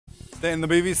Staying in the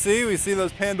BVC, we see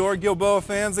those Pandora-Gilboa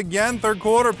fans again. Third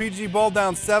quarter, PG ball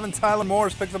down 7. Tyler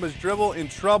Morris picks up his dribble in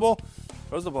trouble.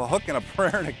 Throws up a hook and a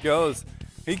prayer and it goes.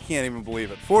 He can't even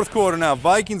believe it. Fourth quarter now,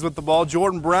 Vikings with the ball.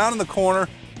 Jordan Brown in the corner.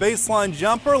 Baseline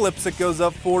jumper. Leipsic goes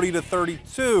up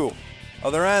 40-32.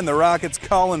 Other end, the Rockets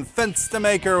calling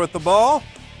Fence-to-Maker with the ball.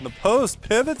 In the post,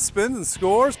 pivots, spins and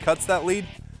scores. Cuts that lead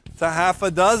to half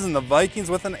a dozen. The Vikings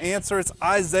with an answer. It's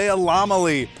Isaiah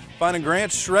Lomely finding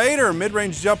Grant Schrader.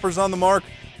 Mid-range jumpers on the mark.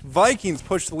 Vikings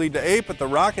push the lead to 8, but the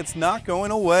Rockets not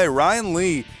going away. Ryan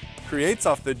Lee creates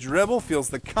off the dribble, feels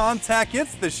the contact,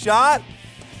 gets the shot,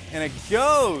 and it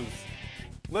goes.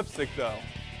 Leipsic, though,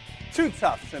 too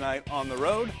tough tonight on the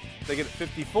road. They get it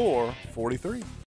 54-43.